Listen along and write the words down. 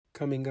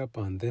coming up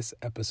on this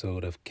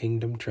episode of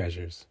Kingdom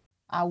Treasures.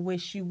 I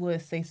wish you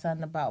would say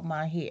something about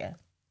my hair.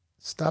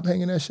 Stop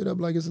hanging that shit up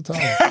like it's a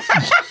towel.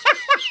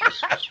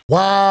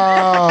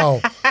 Wow.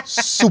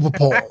 Super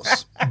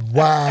pause.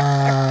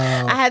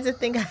 Wow. I had to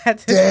think.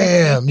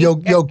 Damn. Yo,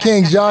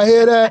 Kings, y'all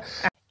hear that?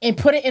 And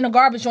put it in the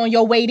garbage on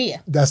your way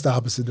there. That's the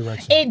opposite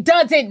direction. It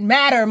doesn't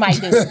matter, my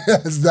dude.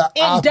 That's the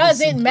It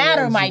doesn't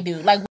matter, my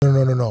dude. Like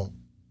No.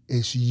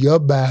 It's your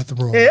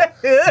bathroom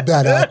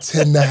that I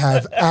tend to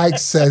have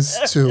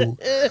access to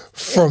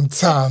from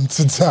time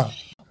to time.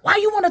 Why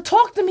you want to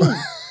talk to me?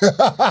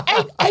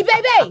 hey,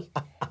 baby.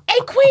 Hey,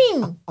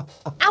 queen.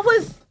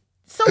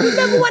 So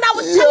remember when I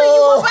was telling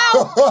you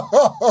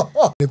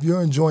about? If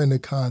you're enjoying the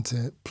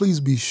content, please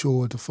be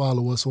sure to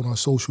follow us on our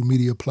social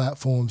media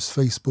platforms,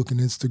 Facebook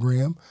and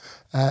Instagram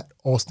at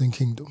Austin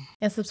Kingdom.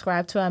 And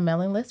subscribe to our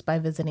mailing list by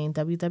visiting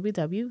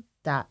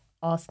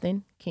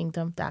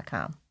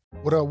www.austinkingdom.com.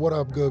 What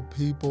up, good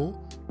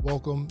people?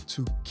 Welcome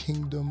to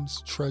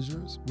Kingdom's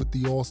Treasures with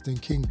the Austin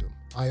Kingdom.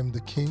 I am the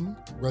King,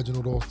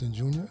 Reginald Austin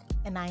Jr.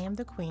 And I am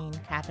the Queen,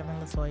 Catherine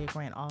LaToya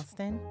Grant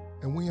Austin.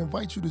 And we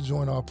invite you to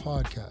join our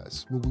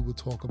podcast where we will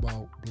talk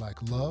about Black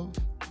love,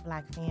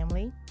 Black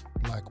family,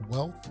 Black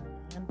wealth,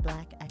 and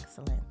Black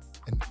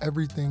excellence. and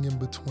everything in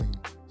between.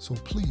 So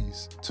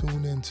please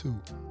tune into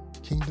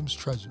Kingdom's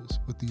Treasures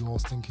with the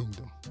Austin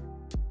Kingdom.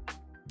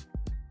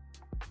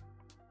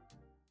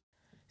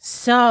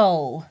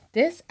 So,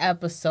 this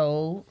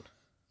episode,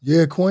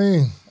 Yeah,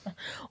 Queen.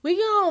 we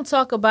gonna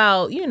talk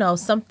about,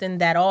 something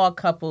that all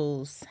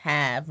couples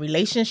have,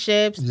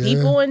 relationships, Yeah.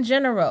 people in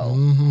general.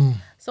 Mm-hmm.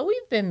 So,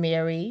 we've been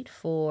married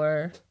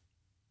for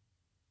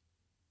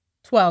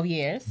 12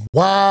 years.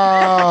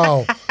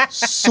 Wow.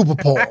 Super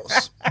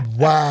pause.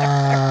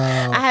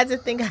 Wow. I had to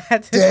think.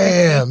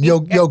 Damn.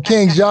 Yo,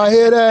 Kings, y'all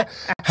hear that?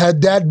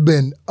 Had that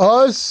been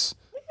us,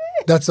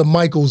 that's a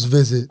Michael's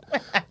visit.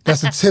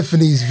 That's a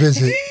Tiffany's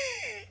visit.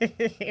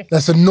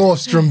 That's a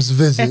Nordstrom's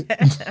visit.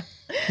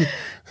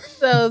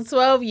 So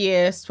 12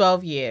 years.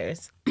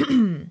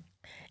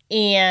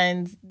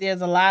 And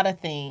there's a lot of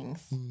things,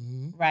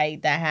 right,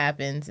 that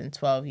happens in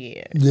 12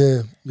 years.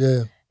 Yeah.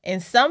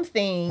 And some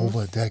things.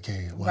 Over a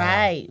decade. Wow.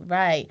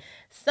 Right.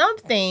 Some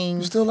things.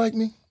 You still like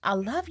me? I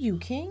love you,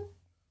 King.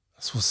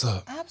 That's what's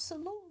up.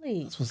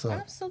 Absolutely. That's what's up.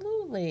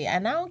 Absolutely.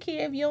 And I don't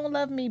care if you don't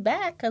love me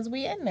back because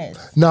we in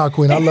this. Nah,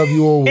 Queen, I love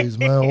you always,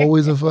 man.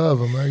 Always and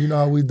forever, man. You know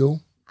how we do.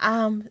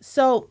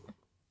 So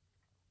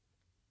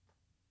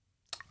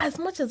as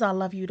much as I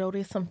love you, though,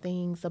 there's some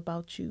things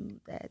about you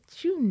that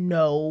you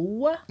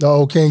know.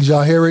 Oh, Kings,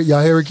 y'all hear it?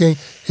 Y'all hear it, King?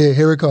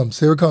 Here it comes.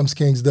 Here it comes,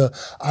 Kings. The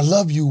I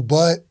love you,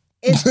 but.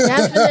 It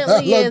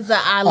definitely is a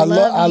I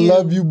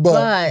love you,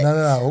 but.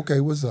 No.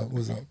 Okay, what's up?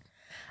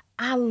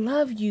 I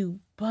love you,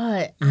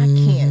 but I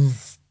can't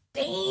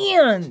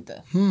stand.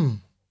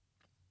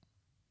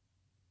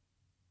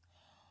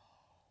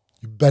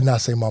 You better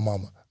not say my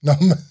mama. No.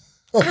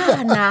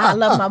 I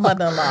love my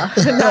mother-in-law.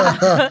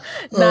 I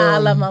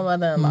love my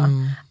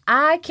mother-in-law.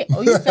 I can't.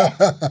 Oh, you said,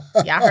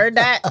 y'all heard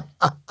that?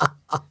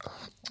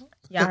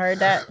 Y'all heard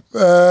that?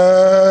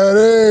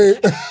 Hey,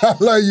 I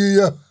love you,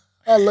 yo.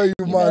 I love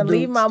you, my dude.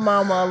 Leave my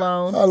mama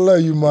alone. I love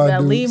you, my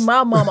dude. Leave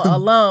my mama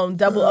alone.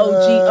 Double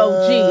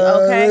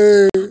OG,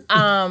 okay?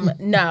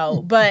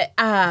 No, but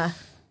I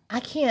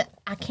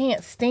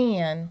can't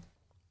stand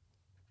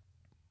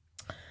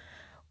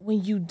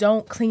when you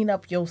don't clean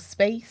up your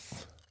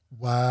space.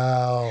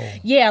 Wow.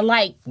 Yeah,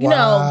 like, you know.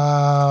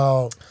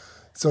 Wow.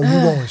 So you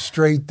going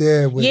straight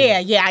there with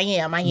Yeah, I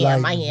am.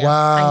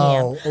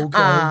 Wow.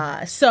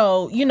 Okay.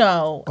 So,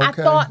 I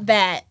Okay. thought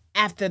that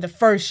after the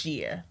first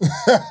year,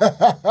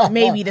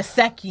 maybe the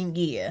second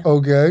year.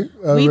 Okay.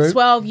 All We right.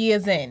 12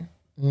 years in,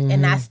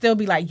 and I still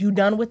be like, you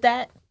done with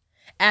that?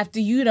 After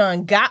you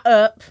done got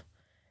up,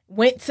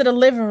 went to the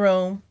living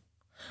room,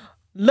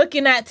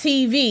 looking at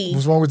TV.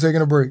 What's wrong with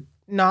taking a break?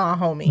 Nah,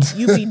 homie,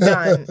 you be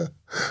done.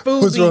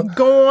 Food What's be wrong-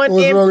 gone,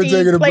 what's wrong with empty,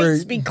 taking a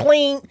plates break? be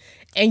clean,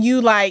 and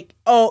you like,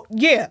 oh,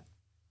 yeah,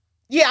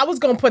 I was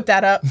going to put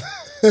that up.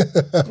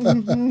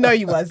 No,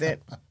 you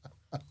wasn't.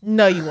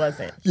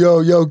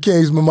 Yo,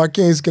 Kings, man, my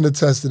Kings can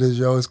attest to this,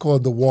 yo. It's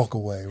called the walk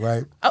away,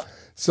 right? Oh.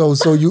 So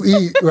you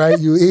eat, right?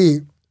 You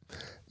eat.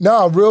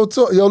 Nah, real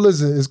talk. Yo,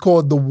 listen, it's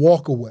called the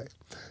walk away.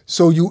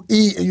 So you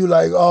eat and you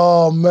like,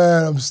 oh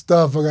man, I'm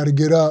stuffed. I got to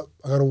get up.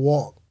 I got to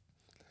walk.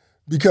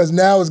 Because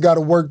now it's got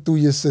to work through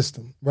your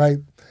system, right?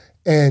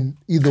 And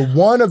either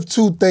one of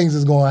two things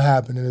is going to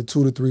happen in a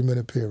 2 to 3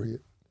 minute period.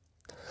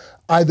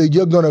 Either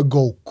you're going to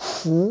go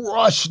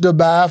crush the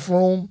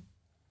bathroom,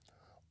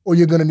 or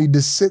you're going to need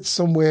to sit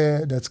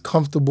somewhere that's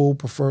comfortable,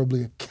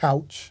 preferably a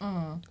couch,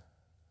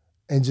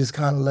 and just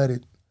kind of let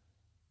it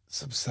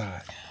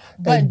subside.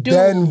 But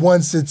then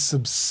once it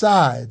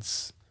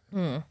subsides,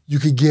 you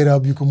could get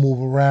up, you can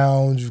move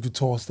around, you could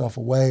toss stuff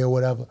away or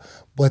whatever.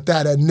 But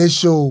that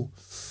initial,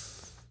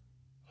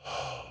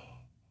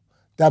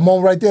 that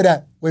moment right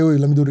there, wait,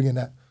 let me do it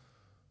again,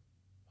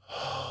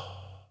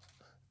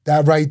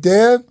 that right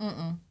there,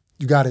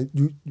 you got to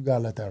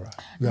let that ride.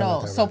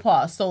 No, so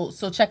pause.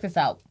 So check this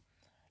out.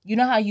 You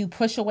know how you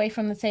push away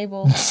from the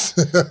table?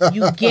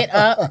 You get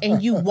up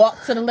and you walk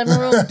to the living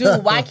room?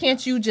 Dude, why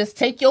can't you just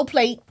take your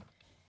plate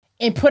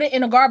and put it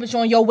in the garbage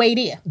on your way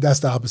there? That's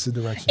the opposite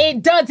direction.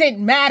 It doesn't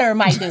matter,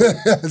 my dude.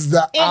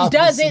 It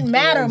doesn't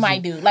matter, my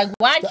dude. Like,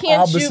 why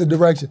can't you? Opposite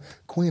direction.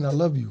 Queen, I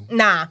love you.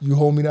 Nah. You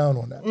hold me down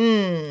on that.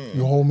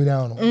 You hold me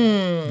down on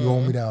that. You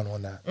hold me down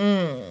on that.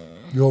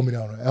 You hold me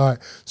down on that. All right.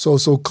 So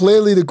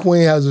clearly the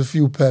queen has a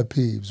few pet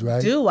peeves,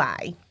 right? Do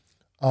I?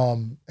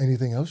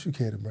 Anything else you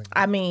care to bring up?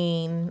 I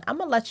mean, I'm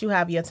going to let you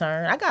have your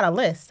turn. I got a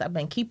list. I've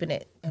been keeping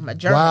it in my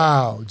journal.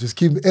 Wow. Just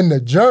keep it in the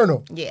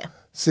journal. Yeah.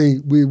 See,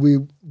 we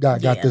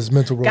got this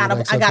mental roll. I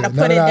got to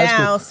put it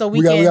down so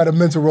we got a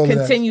mental roll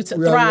continue to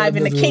thrive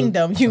in the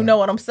kingdom. You know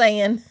what I'm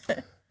saying?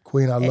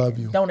 Queen, I love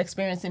you. Don't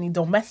experience any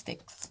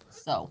domestics.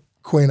 So.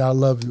 Queen, I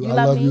love you. I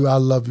love you. I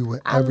love you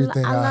with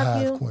everything I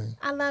have, you. Queen.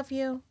 I love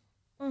you.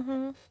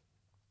 Mm-hmm.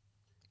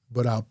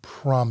 But I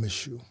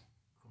promise you,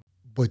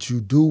 but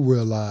you do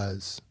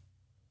realize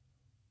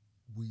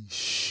we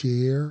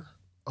share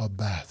a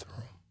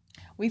bathroom.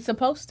 We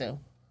supposed to.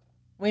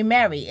 We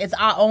married. It's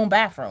our own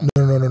bathroom.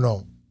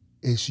 No.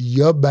 It's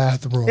your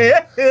bathroom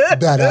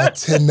that I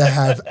tend to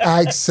have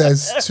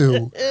access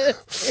to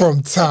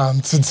from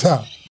time to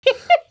time.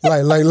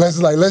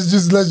 Let's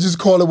just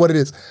call it what it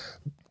is.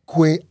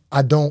 Queen,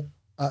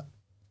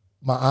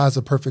 my eyes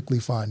are perfectly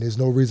fine. There's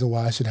no reason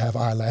why I should have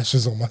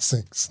eyelashes on my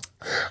sinks.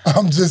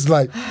 I'm just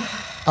like,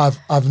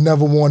 I've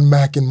never worn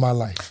MAC in my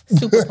life.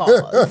 Super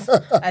pause,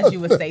 as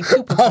you would say,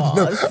 super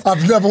pause.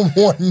 I've never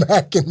worn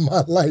MAC in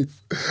my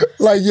life.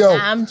 Like, yo,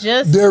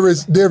 there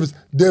is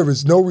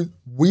no,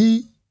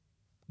 we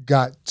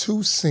got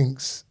 2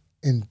 sinks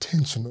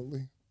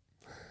intentionally.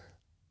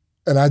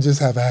 And I just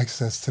have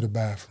access to the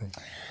bathroom.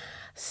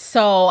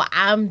 Okay.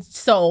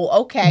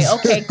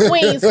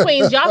 Queens,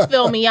 y'all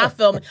feel me.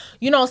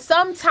 You know,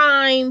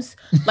 sometimes,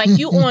 like,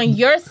 you on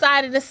your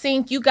side of the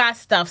sink, you got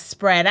stuff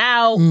spread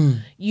out.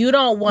 You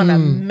don't want to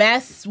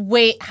mess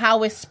with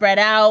how it's spread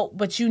out,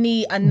 but you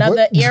need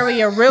another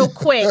area real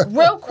quick.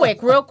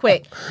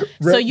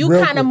 So you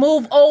kind of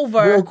move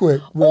over,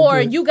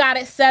 or you got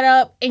it set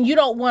up and you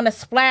don't want to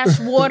splash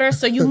water,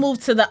 so you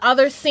move to the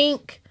other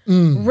sink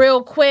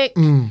real quick.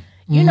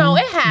 You know,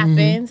 it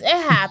happens.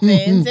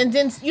 And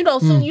then,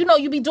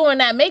 you be doing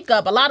that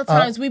makeup. A lot of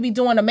times we be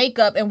doing the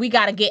makeup and we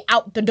got to get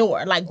out the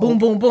door. Like, boom,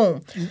 boom,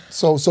 boom.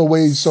 So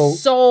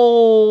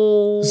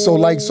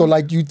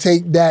like you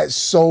take that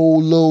so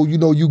low,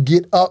 you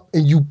get up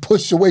and you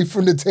push away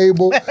from the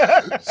table.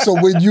 So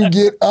when you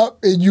get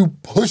up and you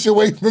push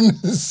away from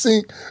the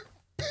sink,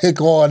 pick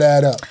all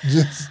that up.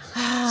 Just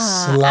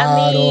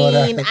slide all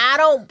that.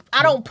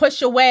 I don't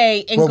push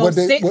away and go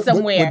sit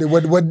somewhere.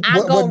 What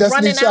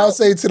Destiny Child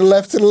say to the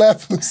left?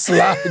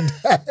 Slide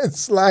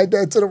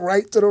that to the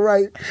right.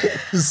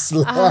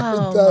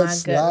 Slide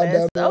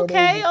that.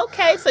 Okay.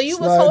 So you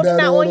was holding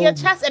that on your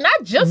chest, and I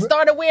just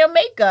started wearing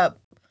makeup.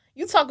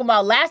 You talking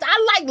about last?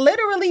 I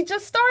literally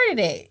just started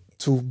it.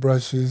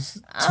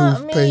 Toothbrushes,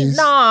 toothpaste.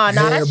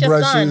 That's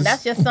your son.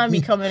 That's your son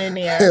be coming in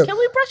there. Can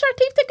we brush our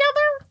teeth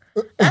together?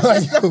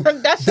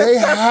 That's they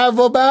have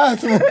a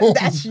bathroom.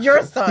 That's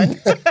your son.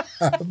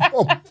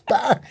 A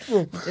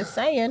bathroom. Just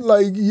saying.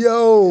 Like,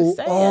 yo,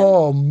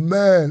 oh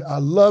man, I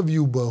love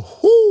you, but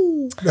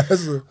whoo,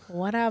 that's a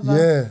whatever.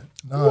 Yeah,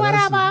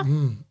 whatever.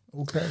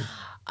 Okay.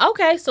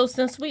 Okay, so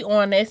since we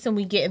on this and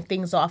we getting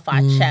things off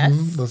our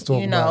chest, let's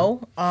talk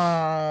about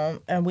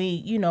it. And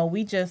we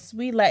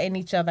letting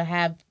each other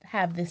have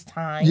this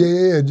time.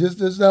 Yeah, just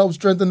to help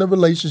strengthen the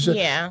relationship.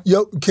 Yeah.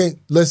 Yo,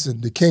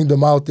 listen, the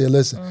kingdom out there,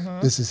 listen,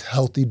 this is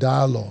healthy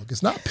dialogue.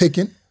 It's not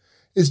picking.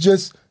 It's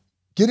just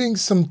getting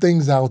some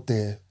things out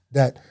there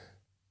that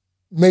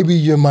maybe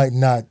you might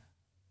not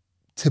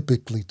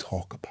typically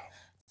talk about.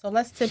 So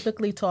let's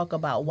typically talk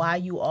about why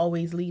you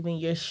always leaving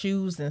your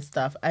shoes and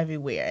stuff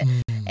everywhere.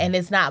 And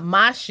it's not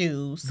my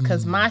shoes,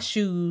 because my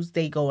shoes,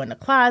 they go in the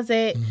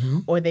closet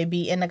or they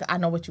be in the, I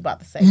know what you about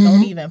to say.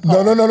 Don't even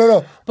pause.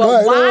 No.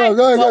 But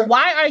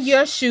why are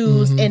your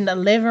shoes in the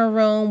living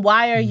room?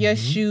 Why are your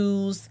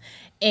shoes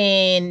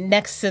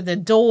next to the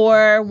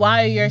door?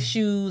 Why are your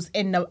shoes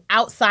in the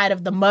outside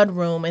of the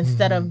mudroom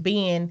instead of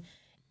being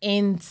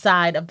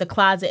inside of the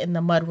closet in the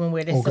mudroom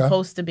where they're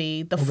supposed to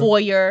be, the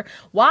foyer?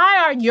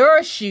 Why are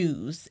your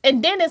shoes?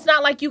 And then it's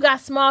not like you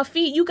got small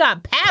feet, you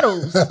got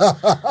paddles.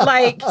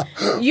 Like,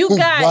 you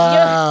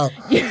got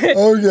you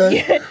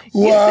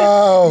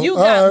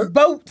got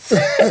boats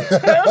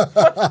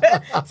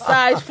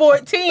size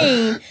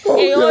 14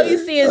 and all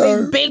you see is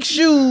these big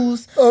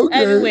shoes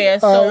everywhere.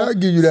 So I'll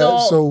give you that.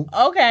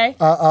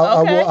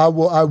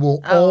 I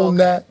will own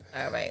that.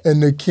 All right.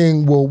 And the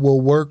king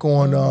will work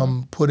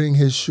on putting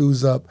his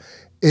shoes up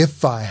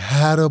if I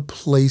had a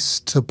place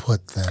to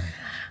put them.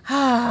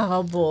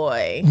 Oh,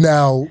 boy.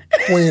 Now,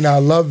 Queen, I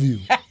love you.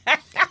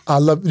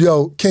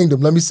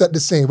 Kingdom, let me set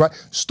the scene, right?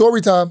 Story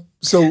time.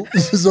 So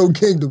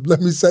Kingdom, let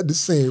me set the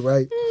scene,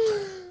 right?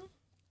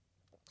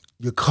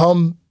 You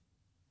come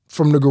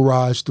from the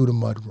garage through the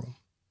mudroom.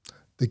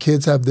 The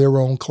kids have their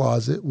own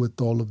closet with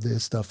all of their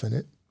stuff in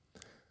it.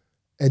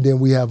 And then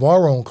we have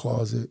our own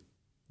closet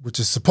which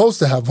is supposed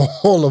to have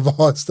all of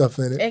our stuff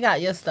in it. It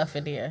got your stuff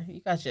in there. You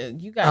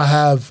got. I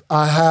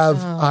have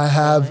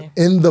boy.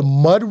 in the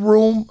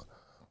mudroom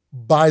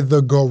by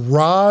the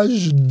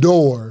garage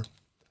door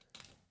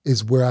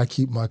is where I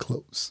keep my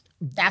clothes.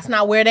 That's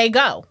not where they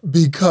go.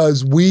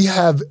 Because we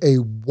have a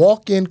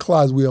walk-in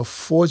closet. We are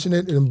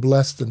fortunate and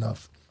blessed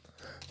enough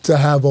to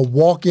have a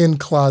walk-in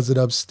closet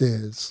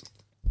upstairs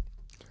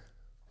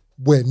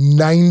where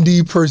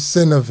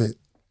 90% of it,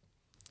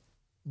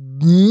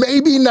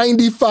 maybe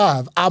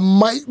 95, I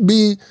might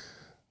be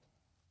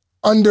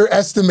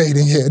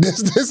underestimating here.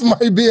 This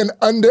might be an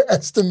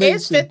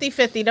underestimation. It's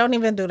 50-50. Don't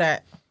even do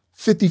that.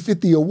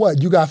 50-50 or what?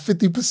 You got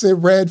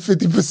 50% red,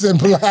 50%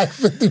 black,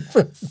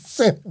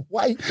 50%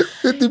 white,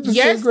 50%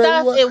 Your gray.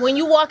 stuff, What? and when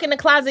you walk in the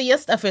closet, your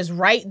stuff is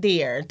right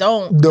there.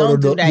 Don't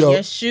do that. Yo,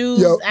 your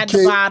shoes at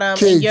the bottom.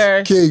 And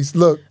your Kids,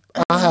 look,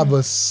 I have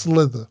a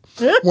slither.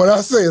 When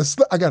I say a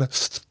slither, I got a,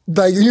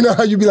 like, you know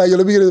how you be like, yo,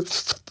 let me get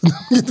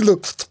the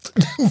little.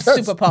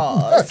 super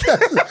pause.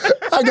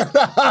 I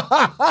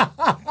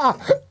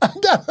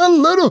got a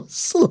little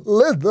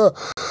slither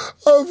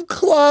of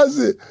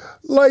closet.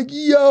 Like,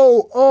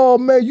 yo, oh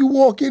man, you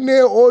walk in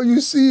there, all you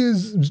see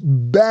is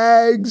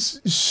bags,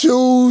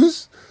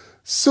 shoes,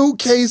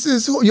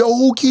 suitcases. Yo,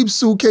 who keeps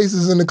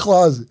suitcases in the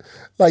closet?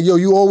 Like, yo,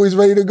 you always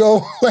ready to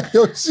go? Like,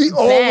 yo, she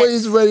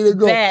always ready to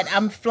go.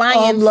 I'm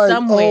flying like,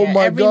 somewhere oh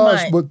my every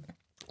gosh, month.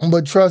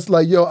 but trust,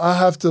 like, yo, I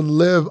have to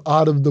live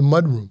out of the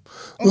mudroom.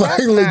 Like,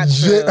 That's not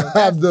legit, true. I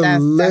have to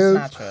live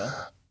that's not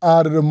true.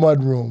 out of the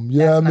mudroom. You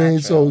know what I mean?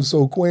 That's not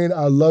So Queen,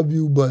 I love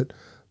you, but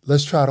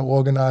let's try to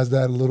organize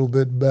that a little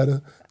bit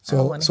better.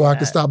 So I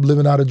can stop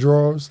living out of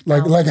drawers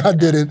like I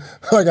did in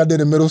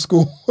middle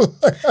school.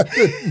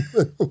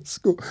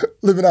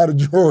 Living out of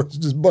drawers,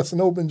 just busting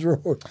open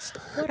drawers.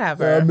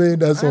 Whatever. You know what I mean?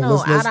 That's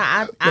all.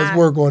 Let's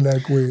work on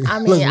that, Queen. I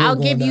mean, I'll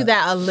give you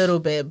that a little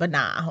bit, but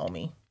nah,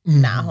 homie.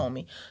 Nah,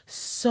 homie.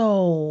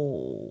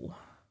 So,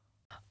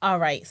 all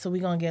right. So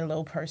we're gonna get a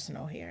little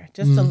personal here.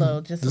 Just a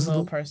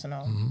little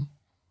personal. Mm-hmm.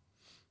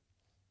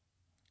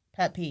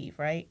 Pet peeve,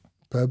 right?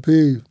 Pet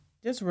peeve.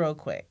 Just real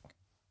quick.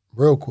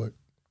 Real quick.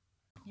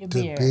 Your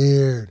The beard.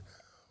 beard.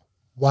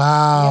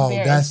 Wow. Your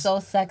beard That's is so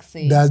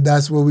sexy.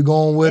 That's where we're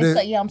going with it.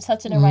 Like, yeah, I'm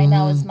touching it right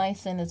now. It's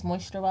nice and it's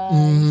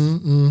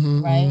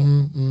moisturized.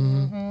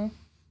 Right?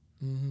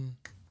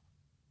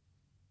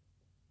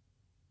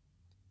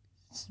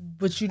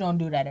 But you don't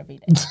do that every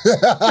day.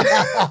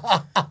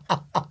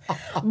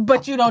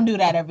 But you don't do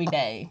that every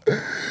day.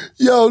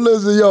 Yo,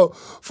 listen, yo,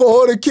 for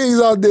all the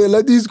kings out there,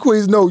 let these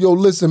queens know, yo,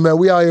 listen, man,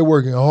 we out here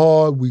working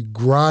hard, we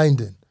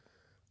grinding.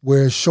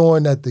 We're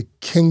showing that the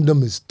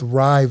kingdom is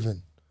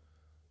thriving.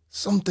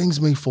 Some things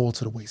may fall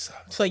to the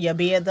wayside. So your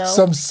beard, though?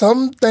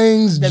 Some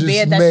things the just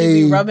beard that may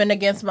you be rubbing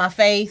against my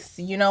face,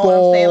 you know what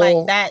I'm saying?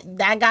 Like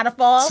that gotta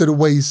fall? to the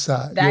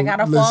wayside. That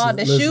gotta fall.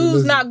 The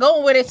shoes not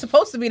going with it.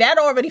 Supposed to be. That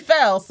already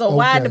fell. So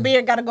why the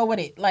beard gotta go with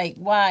it? Like,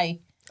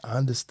 why? I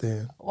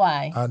understand.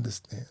 Why? I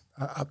understand.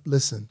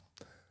 Listen,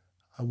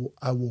 I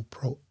will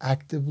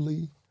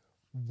proactively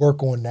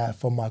work on that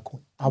for my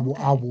queen. I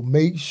will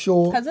make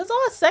sure. Because it's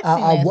all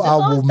sexiness. It's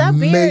all that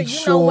beard.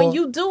 You know, when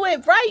you do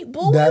it right,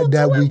 boo,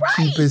 that we right.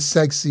 keep it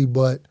sexy.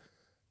 But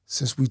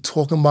since we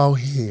talking about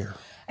hair,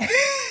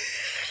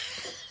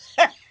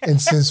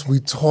 and since we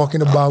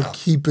talking about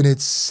keeping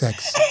it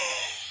sexy,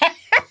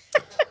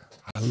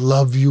 I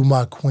love you,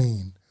 my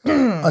queen.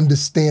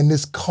 Understand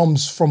this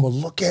comes from a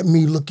look at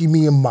me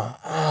in my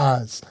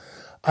eyes.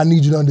 I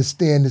need you to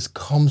understand this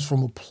comes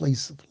from a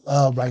place of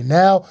love. Right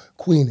now,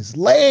 queen is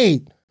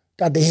laid.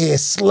 Got the hair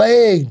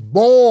slayed.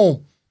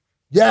 Boom.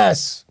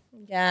 Yes.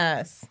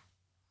 Yes.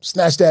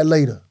 Snatch that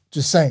later.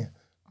 Just saying.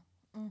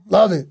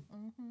 Love it.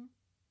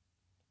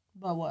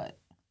 But what?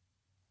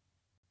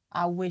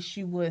 I wish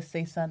you would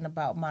say something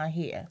about my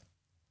hair.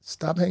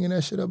 Stop hanging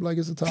that shit up like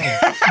it's a towel.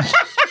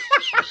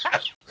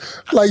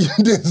 Like,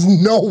 there's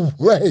no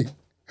way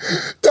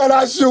that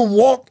I should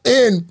walk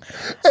in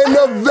and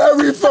the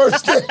very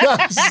first thing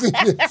I see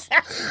is,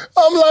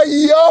 I'm like,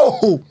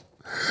 yo,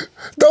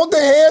 don't the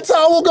hand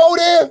towel go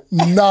there?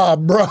 Nah,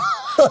 bro.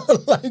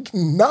 Like,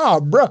 nah,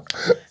 bro.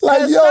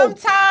 Like, yo,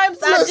 sometimes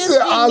I just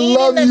be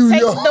needing to take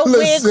the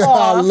wig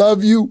off. I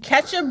love you.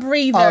 Catch a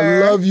breather. I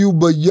love you,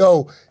 but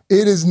yo,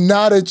 it is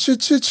not a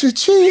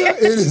ch-ch-ch-chia.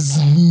 It is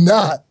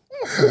not.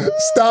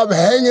 Stop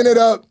hanging it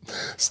up.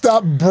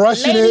 Stop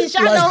brushing ladies,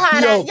 it. Y'all know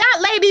how that.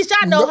 Y'all ladies,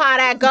 y'all know how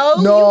that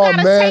goes. No, you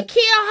gotta man. take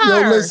care of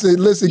her. Yo,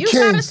 listen, you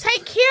Kings. gotta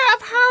take care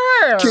of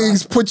her.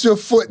 Kings, put your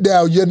foot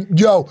down.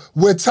 Yo,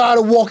 we're tired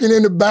of walking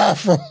in the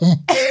bathroom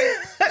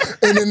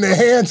and in the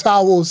hand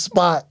towel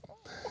spot.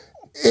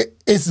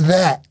 It's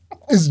that.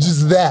 It's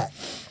just that.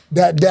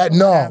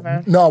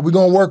 No, we're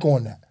gonna work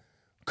on that.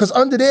 Cause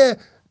under there,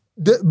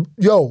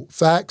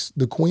 facts,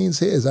 the queen's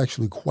hair is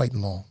actually quite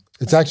long.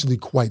 It's actually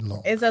quite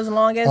long. It's as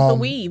long as the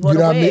weave or the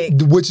wig. I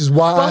mean? Which is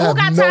why I have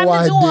no idea. Who got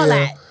time to do all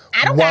that?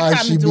 I don't got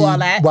time to do all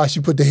that. Why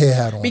she put the hair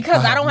hat on.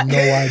 Because I don't have no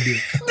idea.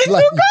 Did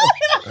like, you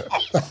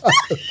go?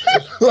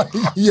 Like,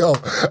 yo,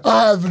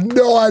 I have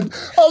no idea.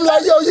 I'm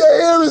like, yo,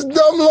 your hair is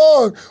dumb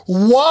long.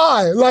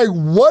 Why? Like,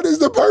 what is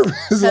the purpose?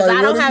 Because like,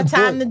 I don't have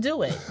time to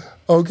do it.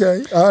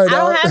 Okay, all right. I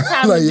don't have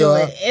time to do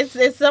it.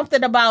 It's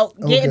something about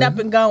getting up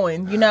and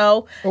going, you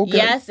know? Okay.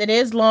 Yes, it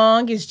is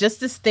long. It's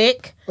just a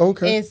stick.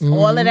 Okay. It's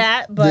all of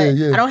that, but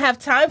Yeah. I don't have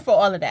time for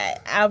all of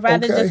that. I'd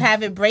rather just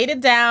have it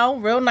braided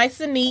down, real nice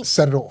and neat.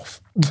 Set it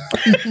off.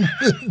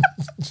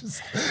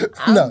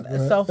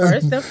 So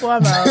first and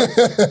foremost,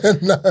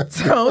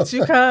 don't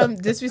you come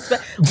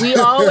disrespect. We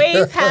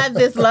always have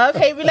this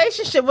love-hate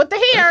relationship with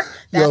the hair.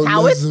 That's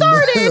how it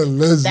started.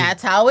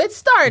 That's how it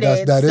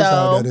started. That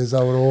is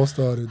how it all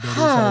started.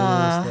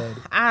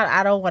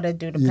 I don't want to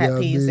do the pet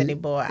peeves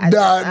anymore.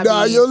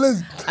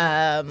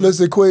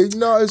 Listen, Queen.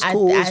 No, it's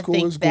cool. It's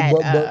cool.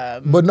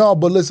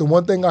 But listen.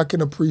 One thing I can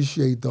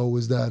appreciate though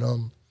is that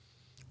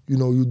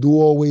you do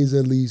always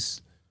at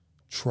least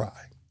try.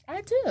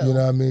 I do. You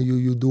know what I mean?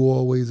 You do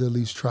always at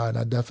least try, and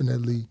I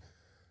definitely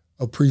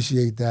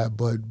appreciate that.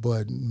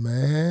 But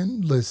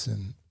man,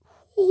 listen.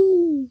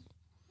 Listen.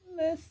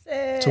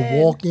 To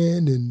walk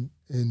in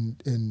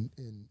and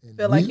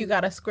feel like you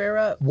gotta square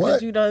up.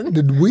 What? You done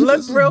we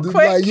look real quick.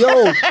 Like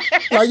yo,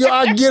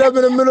 I get up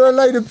in the middle of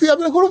the night and pee. I'm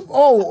like,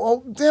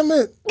 oh, damn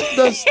it.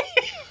 That's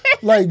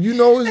like,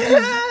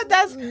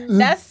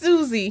 that's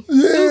Susie.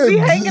 Yeah. Susie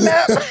hanging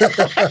out.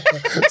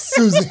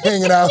 Susie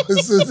hanging out in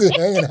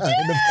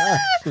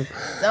the bathroom.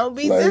 Don't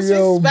be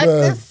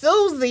disrespecting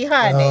Susie,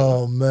 honey.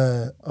 Oh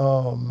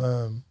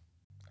man.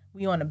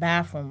 We on the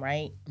bathroom,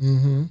 right?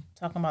 Mm-hmm.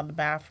 Talking about the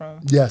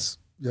bathroom. Yes,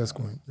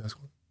 Queen.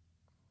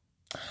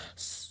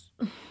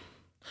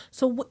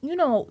 So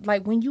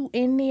like when you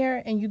in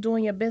there and you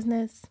doing your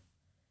business,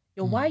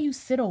 why you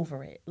sit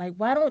over it? Like,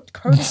 why don't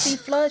courtesy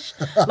flush?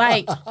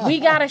 Like, we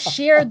gotta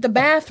share the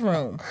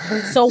bathroom.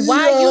 So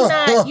why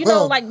you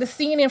not, like the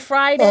scene in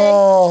Friday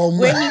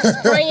where he's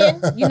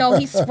spraying,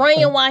 he's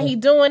spraying while he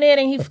doing it,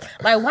 and he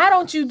like, why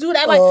don't you do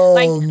that?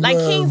 Like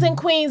kings and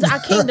queens, our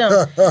kingdom,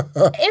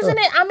 isn't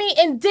it? I mean,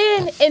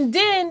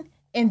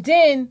 and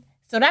then.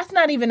 So that's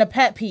not even a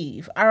pet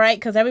peeve, all right?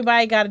 Because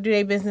everybody got to do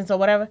their business or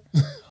whatever.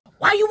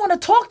 Why you want to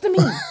talk to me?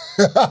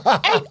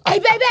 hey,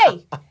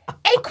 baby.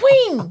 Hey,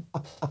 Queen.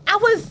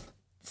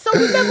 So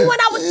remember when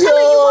I was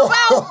telling you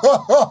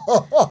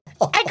about...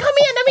 Hey, come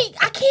here.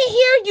 I can't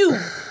hear you.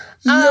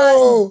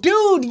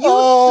 Dude, you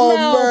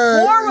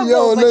smell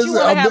horrible, but you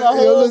want to have a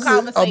whole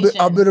conversation.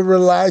 I'm in a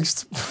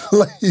relaxed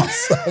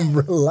place. I'm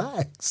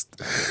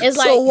relaxed. It's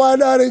like, so why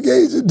not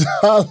engage in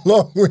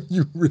dialogue when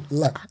you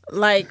relax?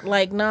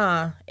 Like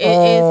nah.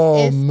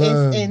 It's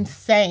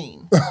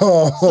insane.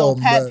 So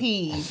pet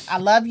peeve. I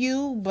love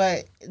you,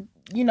 but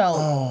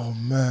oh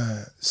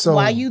man. So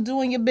while you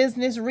doing your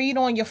business, read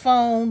on your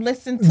phone,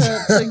 listen to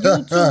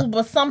YouTube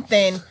or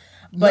something.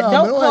 But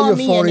don't call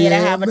me in there to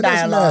have a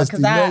dialogue,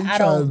 because I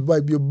don't. To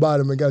wipe your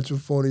bottom and got your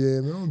phone in your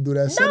hand. Man, don't do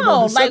that. Set it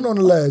on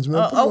the ledge,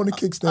 man. Put it on the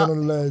kickstand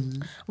on the ledge.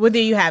 Well,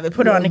 there you have it.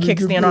 Put it on the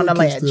kickstand on the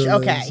ledge.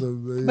 Okay.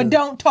 But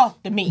don't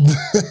talk to me.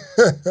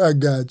 I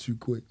got you,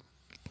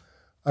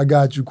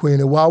 Queen.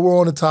 And while we're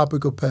on the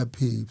topic of pet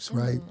peeves,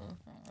 right?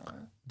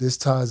 This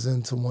ties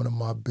into one of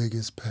my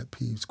biggest pet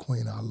peeves,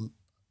 Queen. I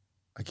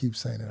keep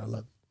saying it. I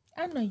love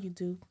you. I know you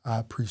do. I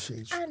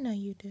appreciate you. I know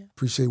you do.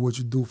 Appreciate what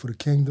you do for the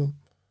kingdom.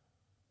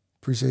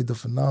 Appreciate the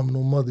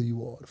phenomenal mother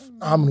you are, the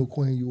phenomenal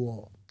queen you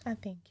are. I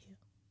thank you.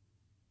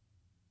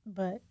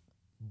 But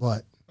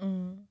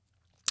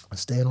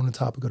staying on the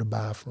topic of the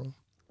bathroom.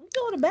 You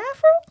go to the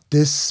bathroom?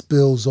 This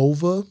spills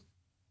over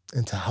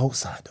into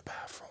outside the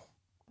bathroom.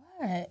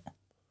 What?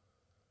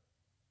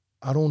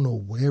 I don't know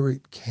where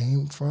it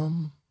came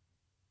from,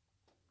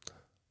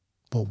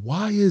 but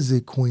why is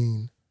it,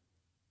 Queen,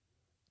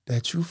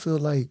 that you feel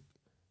like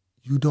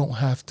you don't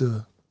have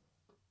to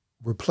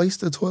replace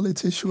the toilet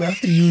tissue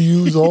after you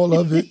use all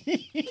of it?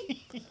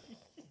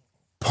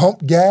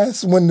 Pump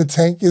gas when the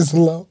tank is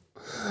low?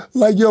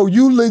 Like,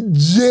 you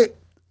legit,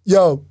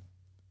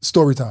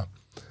 story time.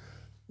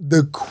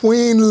 The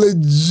Queen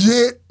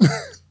legit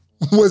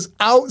was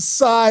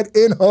outside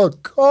in her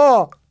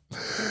car.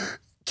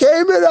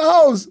 Came in the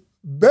house.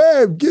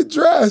 Babe, get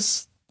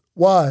dressed.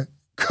 Why?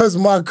 Because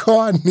my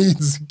car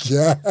needs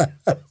gas.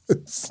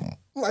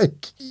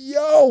 Like,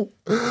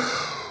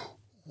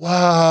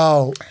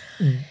 wow.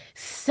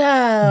 So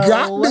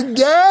got the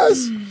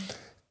gas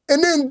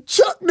and then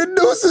chucked the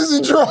deuces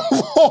and drove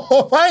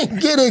off. I ain't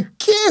get a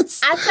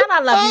kiss. I said I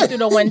love you through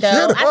the window.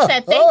 I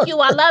said thank you,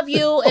 I love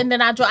you, and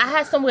then I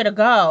had somewhere to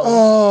go.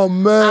 Oh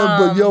man,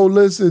 but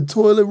listen,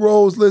 toilet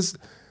rolls, listen.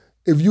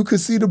 If you could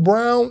see the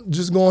brown,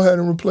 just go ahead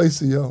and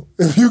replace it,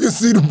 If you can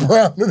see the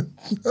brown,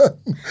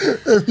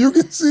 if you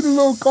can see the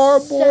little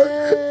cardboard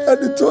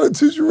at the toilet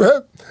tissue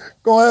wrap,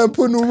 go ahead and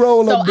put a new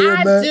roll up there,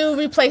 man. So I do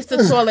replace the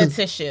toilet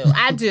tissue.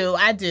 I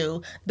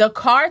do. The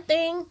car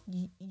thing,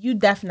 you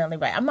definitely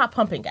right. I'm not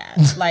pumping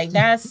gas. Like,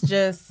 that's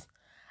just...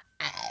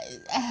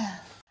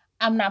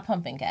 I'm not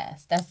pumping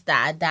gas. That's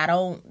not.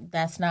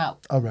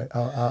 All right,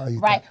 I'll eat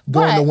right. That.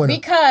 During the winter.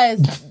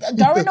 Because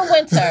during the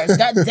winter,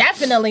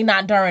 definitely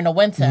not during the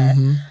winter.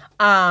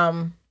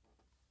 Mm-hmm.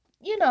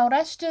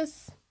 that's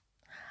just,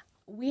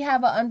 we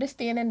have an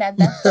understanding that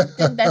that's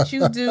something that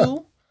you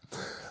do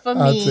for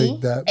I'll me.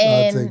 take that.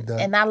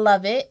 And I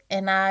love it.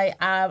 And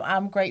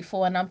I'm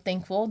grateful and I'm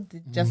thankful.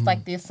 Just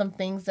like there's some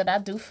things that I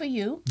do for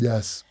you.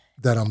 Yes,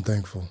 that I'm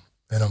thankful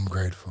and I'm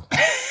grateful.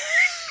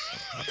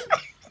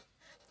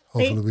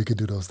 Hopefully we could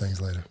do those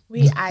things later.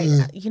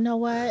 You know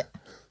what?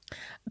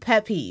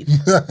 Pet peeve.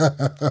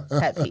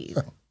 Pet peeve.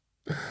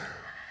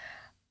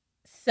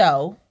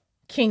 So,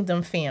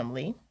 Kingdom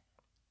family,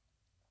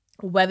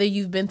 whether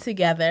you've been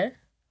together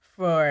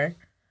for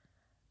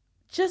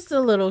just a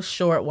little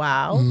short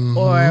while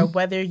or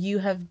whether you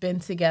have been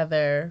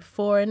together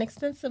for an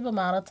extensive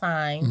amount of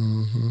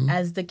time,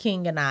 as the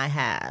king and I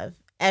have,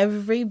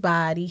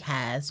 everybody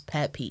has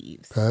pet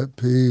peeves. Pet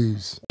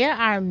peeves. There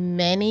are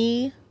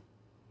many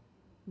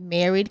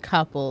married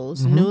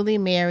couples, newly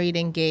married,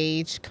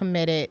 engaged,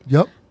 committed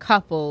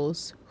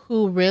couples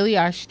who really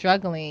are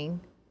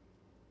struggling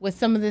with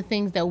some of the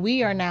things that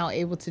we are now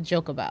able to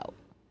joke about.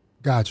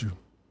 Got you.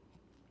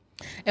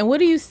 And what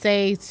do you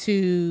say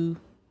to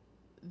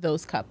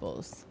those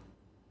couples?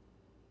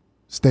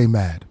 Stay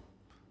mad.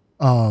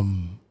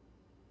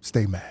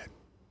 Stay mad.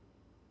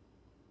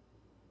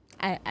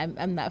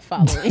 I'm not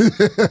following.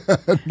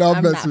 No,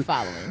 I'm not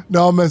following.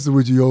 No, I'm messing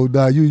with you, old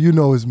guy. You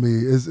know it's me.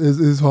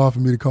 It's hard for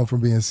me to come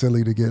from being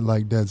silly to get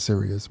like dead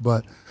serious.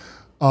 But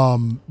I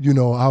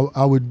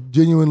would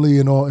genuinely,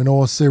 in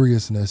all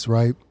seriousness,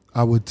 right?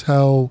 I would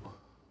tell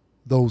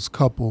those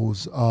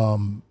couples,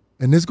 and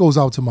this goes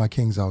out to my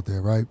kings out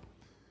there, right?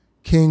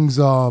 Kings,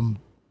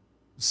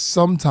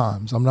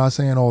 sometimes, I'm not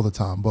saying all the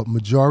time, but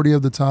majority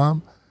of the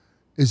time,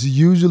 it's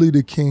usually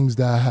the kings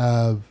that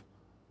have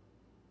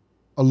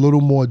a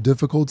little more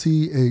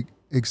difficulty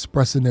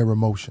expressing their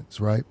emotions,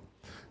 right?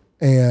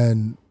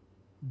 And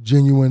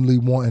genuinely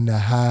wanting to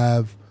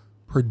have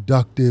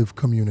productive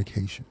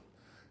communication.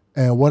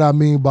 And what I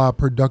mean by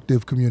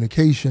productive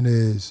communication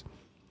is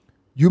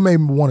you may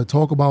want to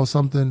talk about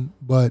something,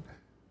 but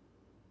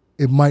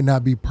it might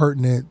not be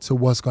pertinent to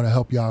what's going to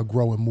help y'all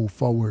grow and move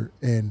forward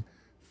and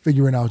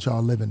figuring out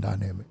y'all living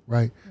dynamic,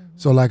 right?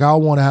 So like I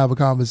want to have a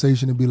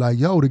conversation and be like,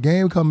 yo, the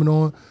game coming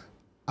on.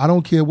 I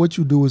don't care what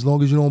you do as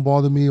long as you don't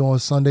bother me on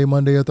Sunday,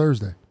 Monday, or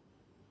Thursday.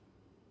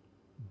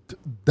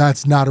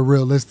 That's not a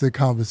realistic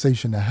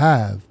conversation to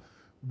have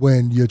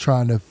when you're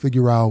trying to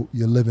figure out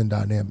your living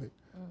dynamic.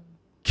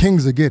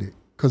 Kings will get it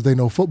because they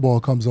know football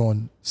comes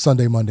on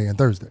Sunday, Monday, and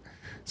Thursday.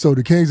 So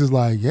the Kings is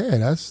like, yeah,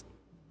 that's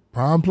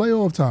prime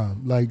playoff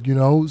time.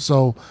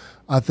 So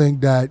I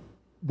think that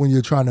when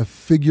you're trying to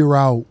figure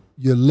out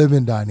your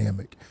living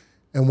dynamic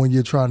and when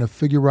you're trying to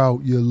figure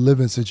out your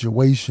living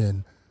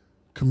situation,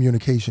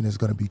 communication is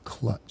going to be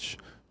clutch.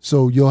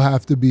 So you'll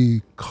have to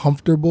be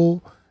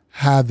comfortable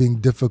having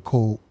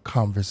difficult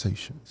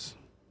conversations.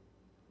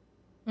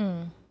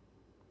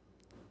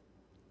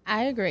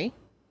 I agree.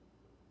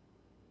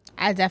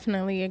 I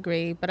definitely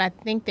agree. But I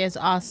think there's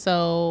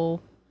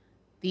also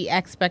the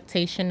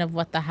expectation of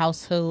what the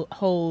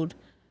household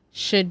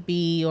should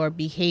be or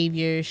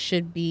behavior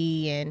should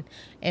be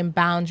and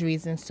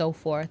boundaries and so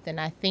forth. And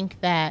I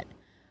think that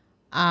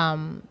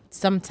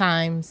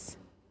sometimes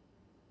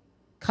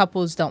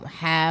couples don't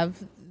have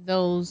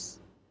those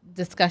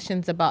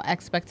discussions about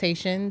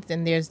expectations,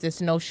 and there's this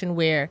notion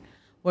where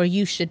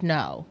you should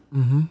know,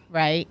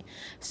 right?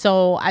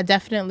 So I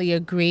definitely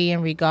agree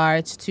in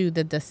regards to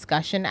the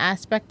discussion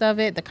aspect of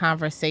it, the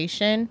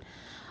conversation.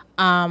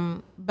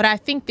 But I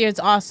think there's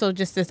also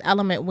just this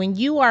element when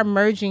you are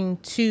merging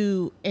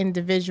two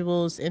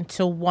individuals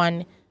into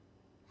one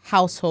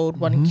household,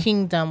 one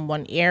kingdom,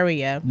 one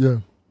area. Yeah.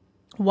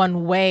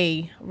 One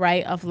way,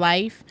 right, of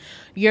life,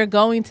 you're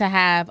going to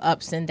have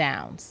ups and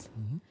downs.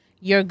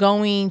 You're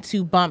going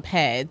to bump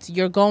heads.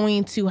 You're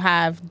going to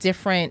have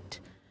different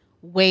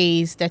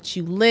ways that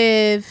you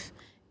live,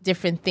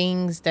 different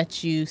things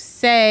that you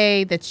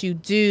say, that you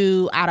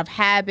do out of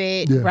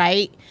habit,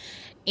 right?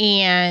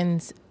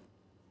 And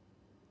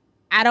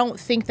I don't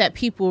think that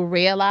people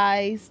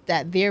realize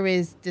that there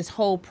is this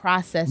whole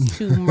process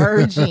to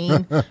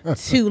merging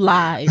two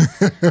lives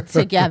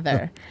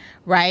together,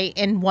 right,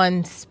 in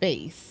one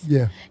space.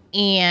 Yeah.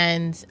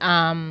 And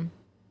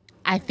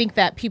I think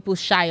that people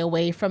shy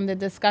away from the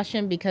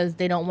discussion because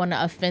they don't want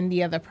to offend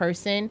the other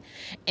person.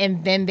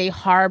 And then they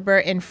harbor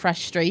in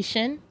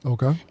frustration.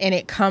 Okay. And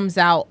it comes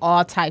out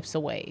all types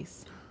of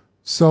ways.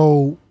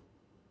 So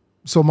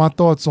my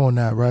thoughts on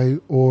that, right?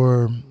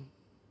 Or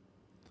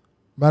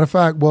matter of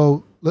fact,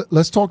 well,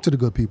 let's talk to the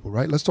good people,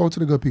 right? Let's talk to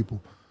the good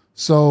people.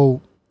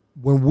 So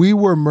when we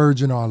were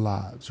merging our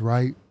lives,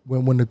 right?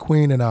 When the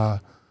Queen and I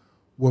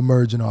were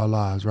merging our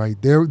lives,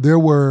 right? There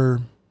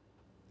were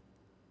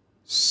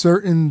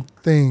certain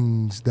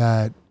things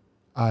that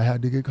I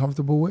had to get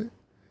comfortable with,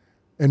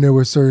 and there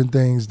were certain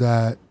things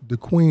that the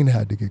Queen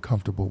had to get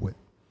comfortable with.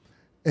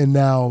 And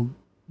now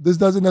this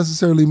doesn't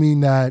necessarily mean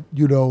that,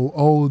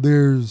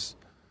 there's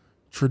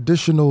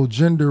traditional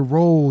gender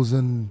roles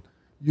and,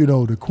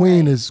 the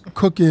Queen is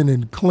cooking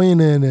and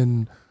cleaning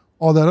and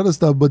all that other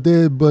stuff. But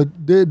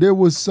there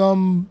was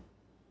some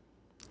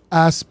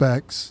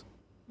aspects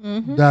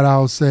that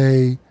I'll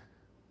say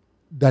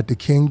that the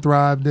king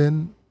thrived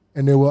in,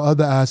 and there were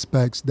other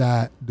aspects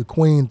that the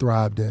queen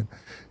thrived in.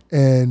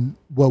 And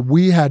what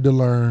we had to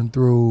learn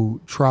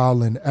through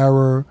trial and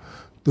error,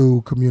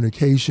 through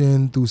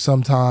communication, through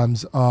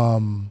sometimes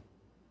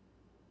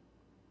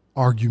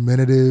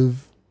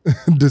argumentative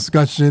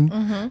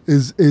discussion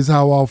is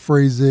how I'll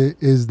phrase it,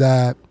 is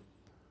that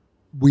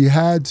we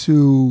had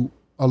to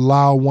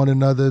allow one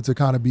another to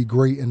kind of be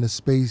great in the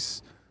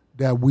space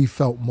that we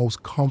felt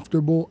most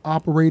comfortable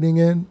operating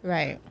in,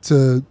 Right.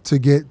 to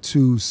get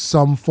to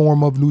some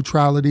form of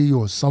neutrality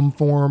or some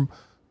form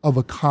of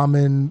a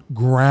common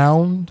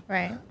ground.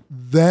 Right.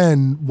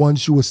 Then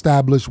once you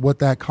establish what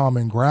that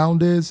common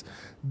ground is,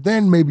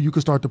 then maybe you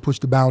could start to push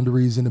the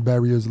boundaries and the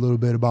barriers a little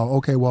bit about,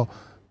 okay, well,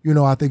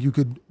 I think you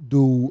could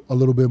do a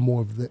little bit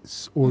more of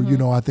this, or,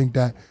 I think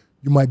that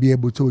you might be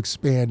able to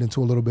expand into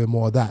a little bit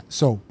more of that.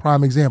 So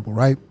prime example,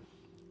 right?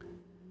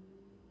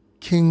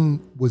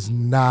 King was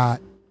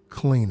not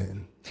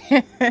cleaning.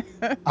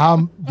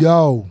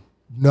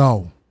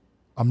 No,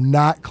 I'm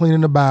not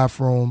cleaning the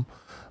bathroom.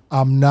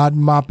 I'm not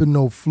mopping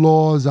no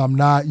floors.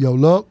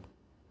 Look,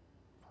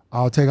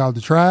 I'll take out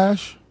the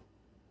trash.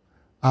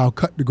 I'll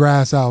cut the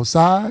grass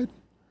outside.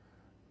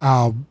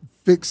 I'll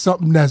fix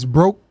something that's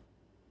broke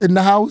in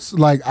the house.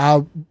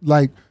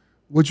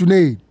 What you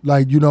need?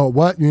 You know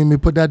what? You need me to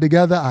put that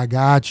together? I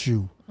got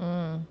you.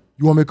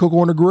 You want me to cook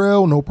on the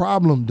grill? No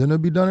problem. Dinner'll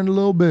be done in a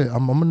little bit.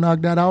 I'm gonna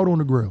knock that out on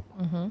the grill.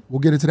 We'll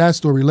get into that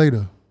story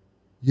later.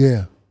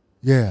 Yeah.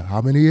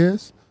 How many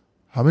years?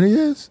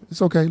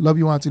 It's okay. Love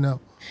you, Auntie now.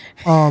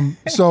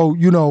 So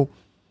you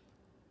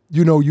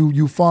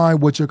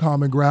find what your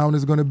common ground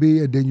is going to be,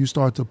 and then you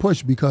start to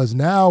push, because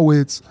now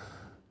it's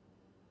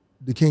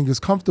the king is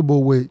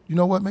comfortable with, you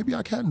know what, maybe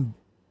I can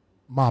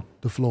mop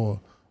the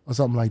floor or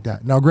something like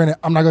that. Now, granted,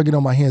 I'm not going to get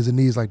on my hands and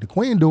knees like the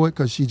queen do it,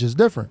 because she's just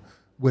different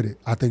with it.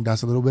 I think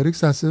that's a little bit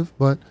excessive,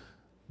 but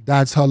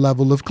that's her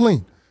level of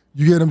clean.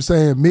 You get what I'm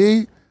saying?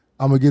 Me,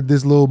 I'm going to get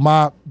this little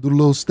mop, do the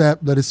little step,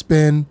 let it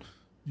spin,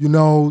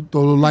 throw the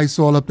lights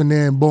all up in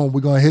there, and boom, we're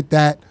going to hit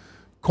that.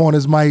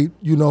 Corners might,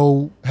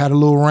 had a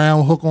little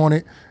round hook on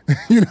it.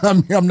 What I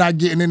mean? I'm not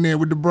getting in there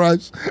with the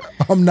brush.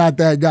 I'm not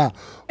that guy.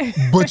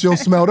 But you'll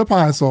smell the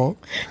pine salt,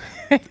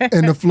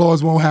 and the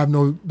floors won't have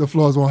no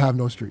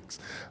streaks.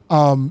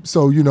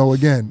 So,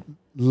 again,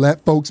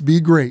 let folks be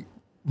great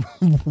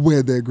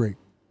where they're great.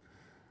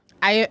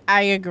 I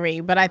agree,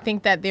 but I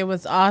think that there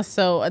was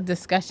also a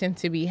discussion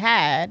to be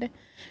had,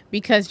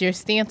 because your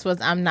stance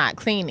was, I'm not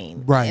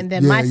cleaning. Right. And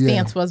then my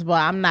stance was, well,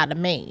 I'm not a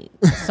maid,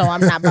 so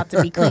I'm not about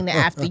to be cleaning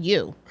after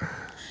you.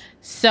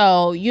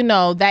 So,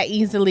 that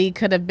easily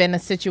could have been a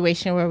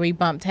situation where we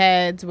bumped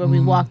heads, where we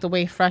walked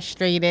away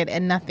frustrated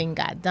and nothing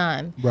got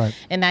done. Right.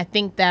 And I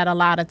think that a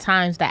lot of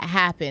times that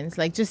happens.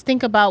 Like, just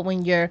think about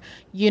when you're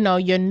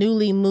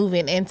newly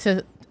moving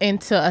into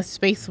a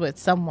space with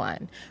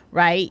someone,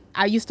 right?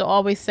 I used to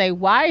always say,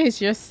 why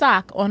is your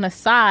sock on the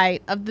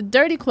side of the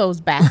dirty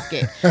clothes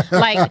basket?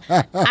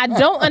 I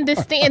don't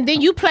understand.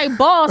 Then you play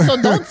ball,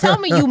 so don't tell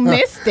me you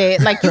missed it.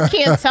 You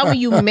can't tell me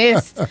you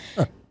missed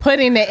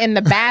putting it in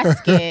the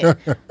basket,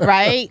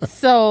 right?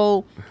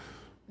 So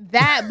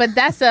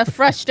that's a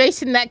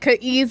frustration that could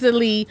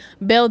easily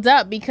build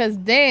up, because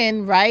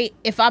then, right,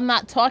 if I'm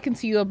not talking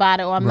to you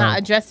about it, or I'm not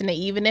addressing it,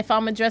 even if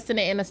I'm addressing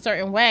it in a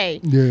certain way,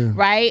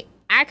 right?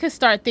 I could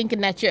start thinking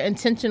that you're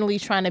intentionally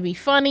trying to be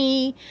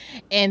funny,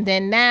 and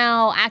then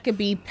now I could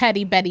be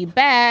petty Betty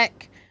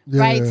back,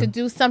 right, to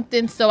do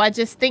something. So I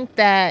just think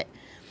that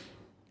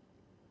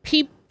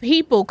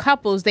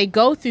couples, they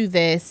go through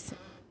this,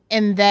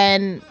 and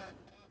then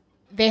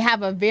they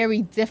have a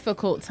very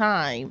difficult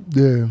time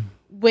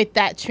with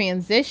that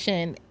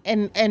transition,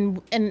 and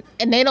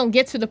they don't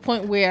get to the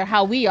point where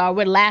how we are,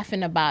 we're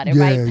laughing about it,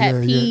 right? Pet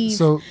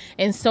peeves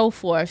and so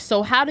forth.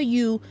 So how do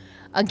you...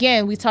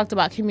 Again, we talked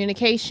about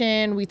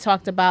communication, we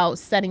talked about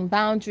setting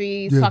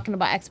boundaries, talking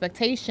about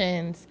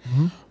expectations,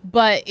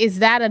 but is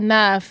that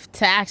enough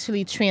to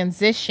actually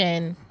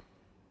transition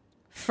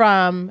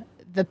from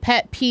the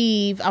pet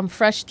peeve, I'm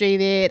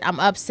frustrated,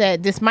 I'm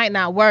upset, this might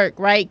not work,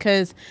 right?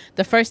 Because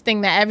the first thing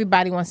that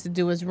everybody wants to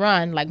do is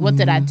run, what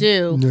did I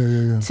do?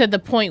 To the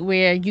point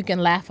where you can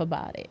laugh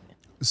about it.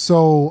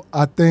 So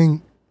I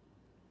think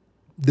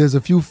there's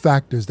a few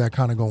factors that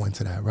kind of go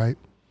into that, right?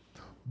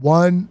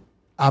 One,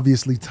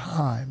 obviously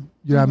time.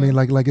 You know what I mean?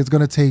 Like it's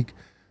gonna take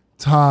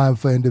time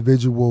for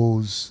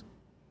individuals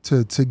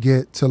to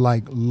get to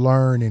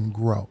learn and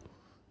grow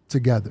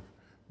together.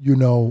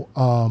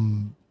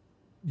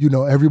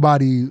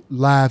 Everybody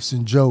laughs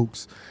and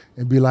jokes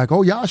and be like,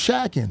 oh, y'all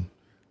shacking.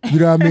 You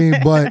know what I mean?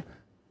 But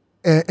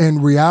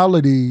in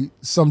reality,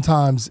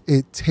 sometimes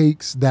it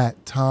takes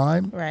that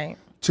time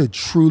to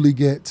truly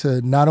get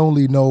to not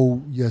only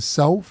know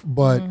yourself,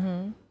 but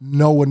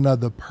know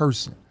another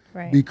person.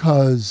 Right.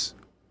 Because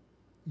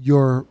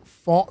your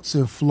faults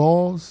and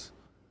flaws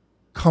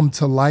come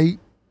to light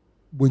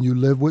when you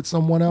live with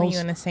someone else. When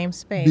you're in the same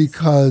space.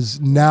 Because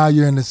now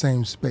you're in the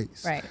same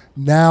space. Right.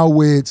 Now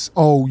it's,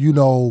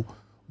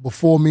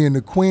 before me and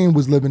the queen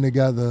was living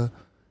together,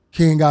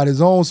 King got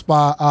his own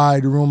spot. All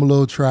right, the room a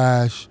little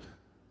trash.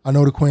 I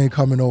know the queen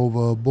coming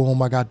over.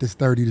 Boom, I got this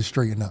 30 to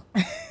straighten up.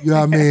 You know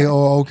what I mean?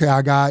 Or, okay,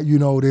 I got,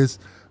 this.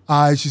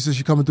 All right, she said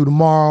she coming through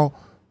tomorrow.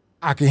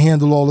 I can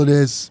handle all of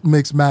this,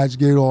 mix, match,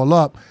 get it all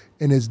up.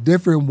 And it's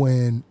different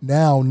when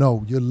now,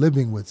 no, you're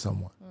living with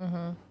someone.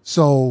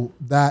 So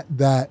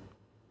that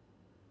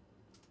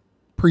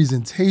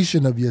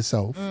presentation of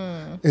yourself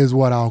is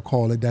what I'll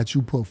call it, that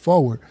you put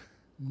forward.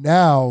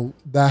 Now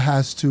that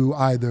has to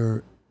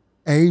either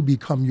A,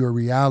 become your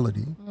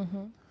reality,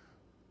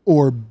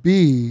 or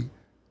B,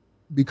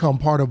 become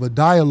part of a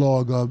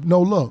dialogue of,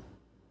 no, look,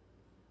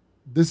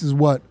 this is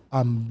what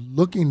I'm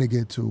looking to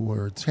get to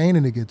or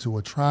attaining to get to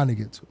or trying to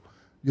get to.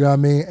 You know what I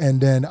mean?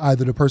 And then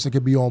either the person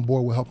could be on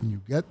board with helping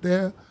you get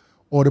there,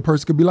 or the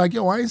person could be like,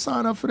 yo, I ain't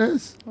signed up for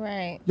this.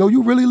 Right. Yo,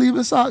 you really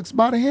leaving socks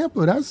by the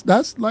hamper.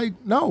 That's like,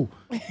 no.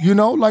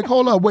 Like,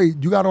 hold up, wait,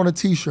 you got on a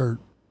T-shirt.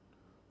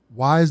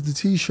 Why is the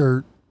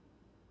T-shirt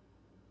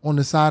on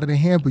the side of the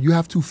hamper? You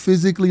have to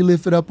physically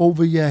lift it up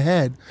over your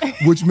head,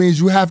 which means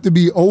you have to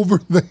be over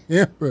the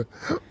hamper,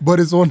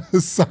 but it's on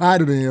the side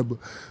of the hamper.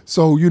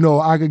 So,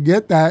 I could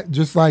get that,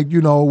 just like,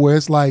 where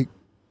it's like,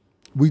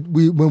 when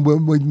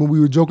we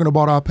were joking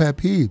about our pet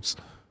peeves.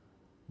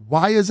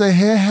 Why is a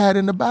hair hat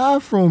in the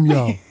bathroom,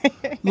 yo?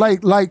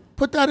 like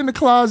put that in the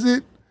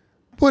closet,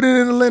 put it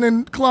in the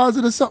linen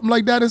closet or something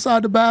like that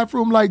inside the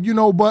bathroom.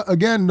 But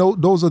again,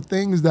 those are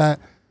things that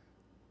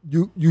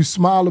you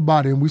smile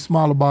about it, and we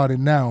smile about it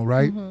now,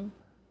 right?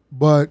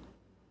 But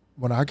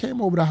when I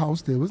came over the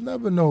house, there was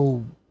never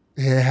no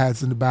hair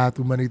hats in the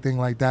bathroom or anything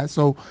like that.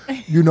 So,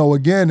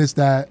 again, it's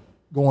that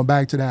going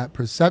back to that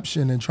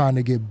perception and trying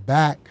to get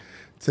back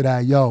to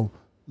that, yo,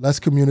 let's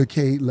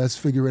communicate, let's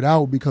figure it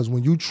out. Because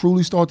when you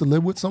truly start to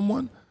live with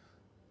someone,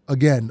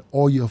 again,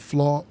 all your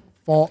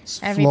faults,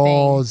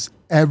 flaws,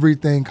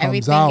 everything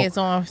comes out. Everything is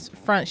on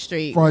Front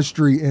Street.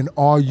 And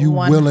are you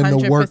willing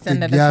to work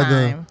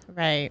together,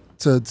 right,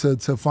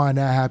 to find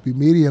that happy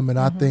medium? And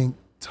I think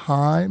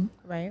time,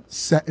 right,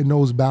 setting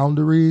those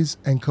boundaries,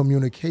 and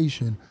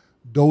communication,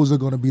 those are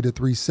going to be the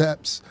 3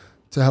 steps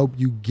to help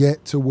you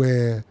get to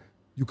where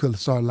you could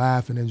start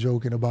laughing and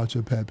joking about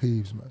your pet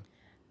peeves, man.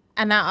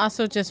 And I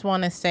also just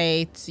want to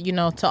say,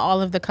 to all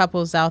of the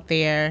couples out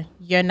there,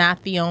 you're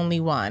not the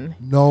only one.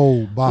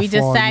 No, by far, we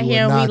just sat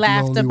here and we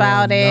laughed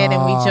about it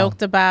and we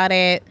joked about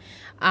it.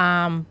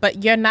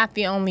 But you're not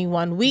the only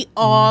one. We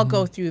all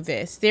go through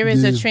this. There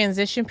is a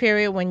transition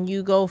period when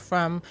you go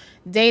from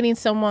dating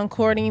someone,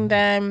 courting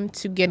them,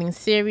 to getting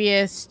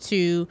serious,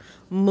 to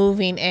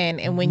moving in.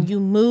 And when you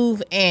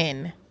move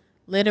in,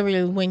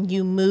 literally when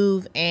you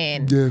move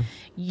in,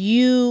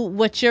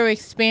 what you're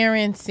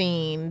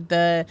experiencing,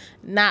 the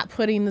not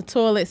putting the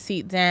toilet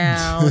seat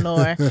down,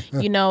 or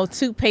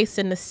toothpaste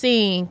in the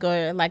sink,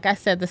 or like I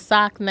said, the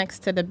sock next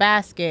to the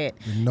basket,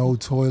 no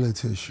toilet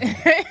tissue.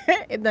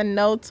 The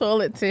no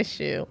toilet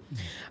tissue,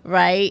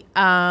 right?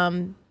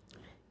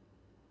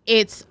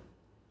 It's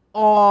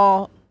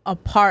all a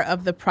part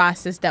of the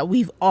process that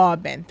we've all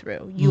been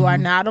through. You are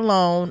not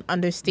alone.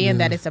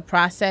 Understand that it's a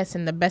process,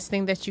 and the best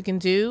thing that you can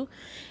do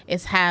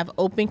is have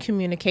open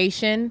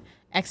communication,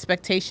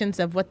 expectations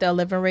of what the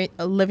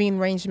living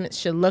arrangement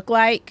should look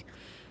like,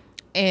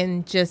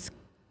 and just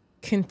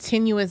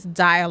continuous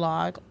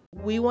dialogue.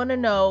 We want to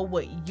know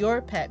what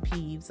your pet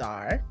peeves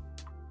are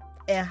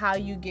and how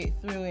you get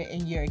through it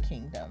in your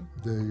kingdom.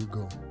 There you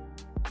go.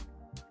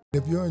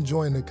 If you're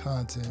enjoying the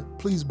content,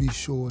 please be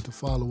sure to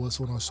follow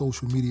us on our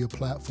social media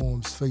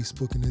platforms,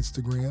 Facebook and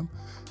Instagram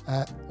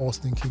at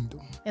Austin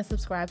Kingdom. And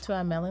subscribe to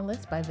our mailing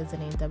list by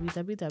visiting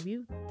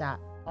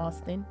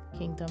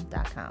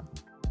www.austinkingdom.com.